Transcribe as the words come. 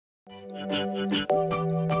Welcome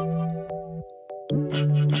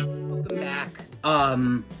back.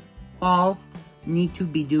 I'll need to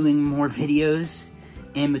be doing more videos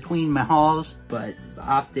in between my hauls, but as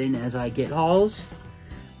often as I get hauls.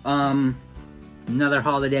 Another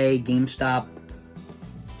holiday, GameStop.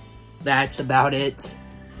 That's about it.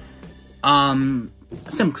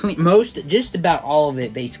 Just about all of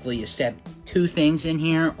it, basically, except 2 things in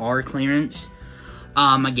here are clearance.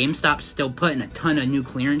 My GameStop's still putting a ton of new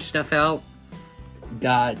clearance stuff out.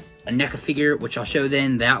 Got a NECA figure, which I'll show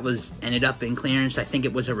then. That ended up in clearance. I think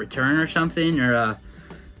it was a return or something, or a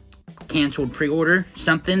canceled pre-order,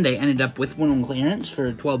 something. They ended up with one on clearance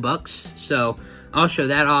for 12 bucks. So I'll show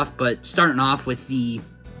that off, but starting off with the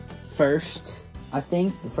first, I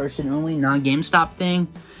think, the first and only non-GameStop thing.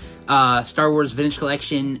 Star Wars Vintage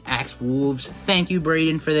Collection, Axe Wolves. Thank you,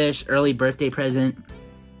 Braden, for this early birthday present.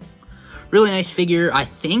 Really nice figure. I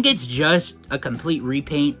think it's just a complete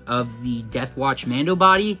repaint of the Death Watch Mando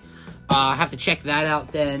body. I have to check that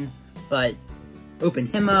out then, but open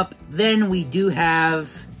him up. Then we do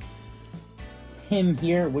have him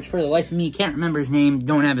here, which for the life of me, can't remember his name.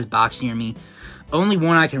 Don't have his box near me. Only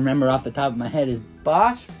one I can remember off the top of my head is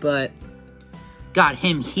Bosch, but got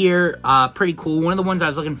him here. Pretty cool. One of the ones I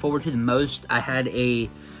was looking forward to the most. I had a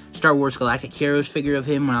Star Wars Galactic Heroes figure of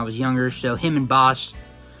him when I was younger, so him and Bosch,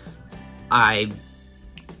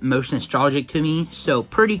 most nostalgic to me. So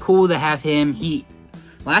pretty cool to have him.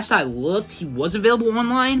 Last I looked, he was available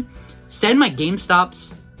online. Said my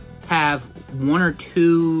GameStops have 1 or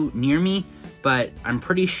 2 near me, but I'm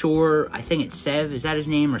pretty sure, I think it's Sev, is that his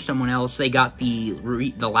name, or someone else? They got the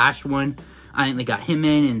last one. I think they got him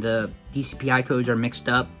in, and the DCPI codes are mixed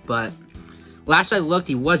up, but last I looked,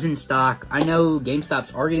 he was in stock. I know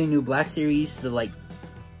GameStops are getting new Black Series, the like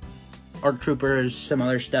ARC Troopers, some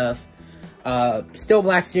other stuff. Still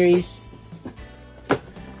Black Series.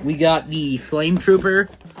 We got the Flame Trooper.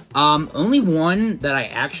 Only one that I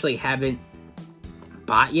actually haven't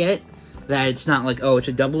bought yet. That it's not like, oh, it's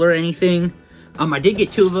a double or anything. I did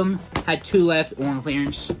get 2 of them. Had 2 left on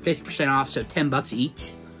clearance, 50% off, so 10 bucks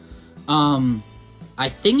each. I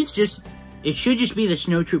think it should just be the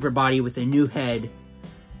Snow Trooper body with a new head.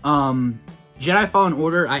 Jedi Fallen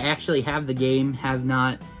Order, I actually have the game, have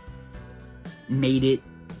not made it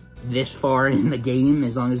this far in the game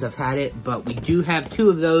as long as I've had it, but we do have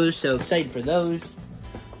 2 of those, so excited for those.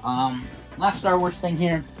 Last Star Wars thing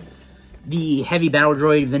here, the Heavy Battle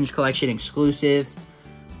Droid Vintage Collection exclusive,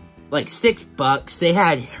 like 6 bucks. They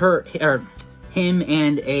had him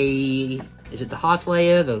and is it the Hoth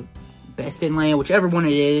Leia, the Bespin Leia, whichever one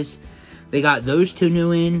it is. They got those 2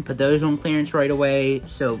 new in, put those on clearance right away.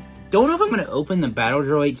 So don't know if I'm going to open the Battle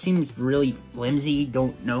Droid. Seems really flimsy.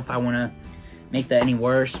 Don't know if I want to make that any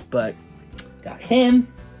worse, but got him.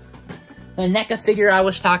 The NECA figure I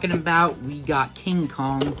was talking about, we got King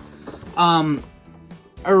Kong.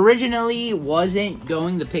 Originally wasn't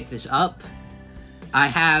going to pick this up. I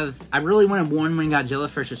really wanted one when Godzilla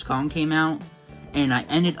vs. Kong came out, and I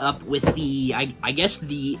ended up with the, I guess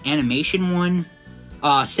the animation one.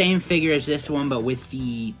 Same figure as this one, but with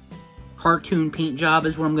the cartoon paint job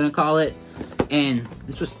is what I'm going to call it. And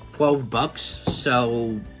this was 12 bucks,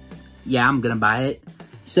 so yeah, I'm going to buy it.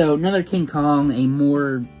 So another King Kong, a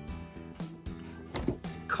more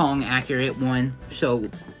Kong accurate one. So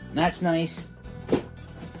that's nice.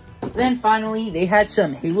 Then finally, they had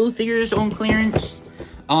some Halo figures on clearance.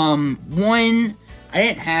 One I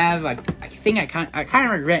didn't have. I think I kind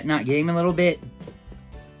of regret not getting a little bit,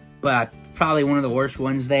 but probably one of the worst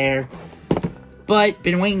ones there. But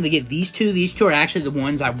been waiting to get these 2. These 2 are actually the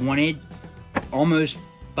ones I wanted. Almost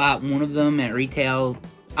bought one of them at retail.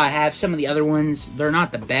 I have some of the other ones. They're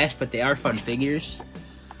not the best, but they are fun figures.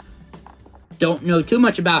 Don't know too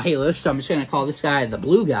much about Halo, so I'm just going to call this guy the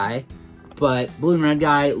blue guy. But blue and red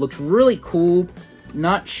guy looks really cool.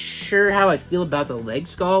 Not sure how I feel about the leg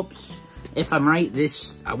sculpts. If I'm right,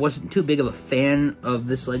 I wasn't too big of a fan of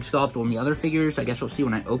this leg sculpt on the other figures. I guess we'll see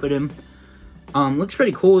when I open him. Looks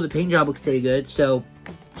pretty cool. The paint job looks pretty good, so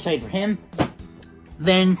excited for him.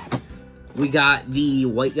 Then we got the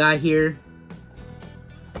white guy here.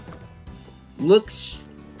 Looks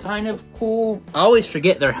kind of cool. I always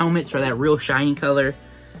forget their helmets are that real shiny color.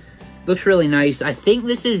 Looks really nice. I think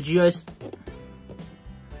this is just,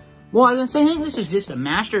 well, I think this is just a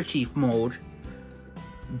Master Chief mold.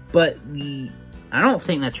 But I don't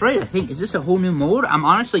think that's right. is this a whole new mold? I'm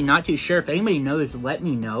honestly not too sure. If anybody knows, let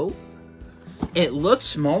me know. It looks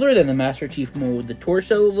smaller than the Master Chief mold. The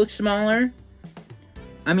torso looks smaller.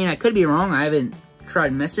 I mean, I could be wrong. I haven't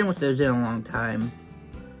tried messing with those in a long time.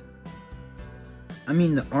 I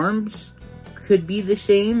mean, the arms could be the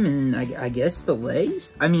same, and I guess the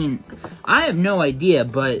legs? I mean, I have no idea,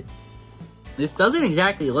 but this doesn't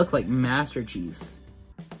exactly look like Master Chief.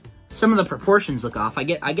 Some of the proportions look off. I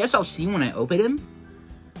guess I'll see when I open him.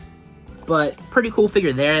 But pretty cool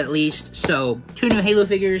figure there, at least. So, 2 new Halo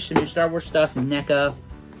figures, some new Star Wars stuff, NECA.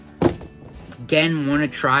 Again, want to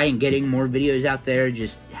try and getting more videos out there.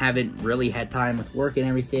 Just haven't really had time with work and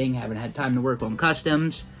everything. Haven't had time to work on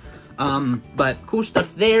customs. But cool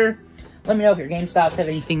stuff there. Let me know if your GameStops have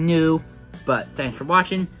anything new. But thanks for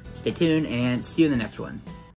watching. Stay tuned and see you in the next one.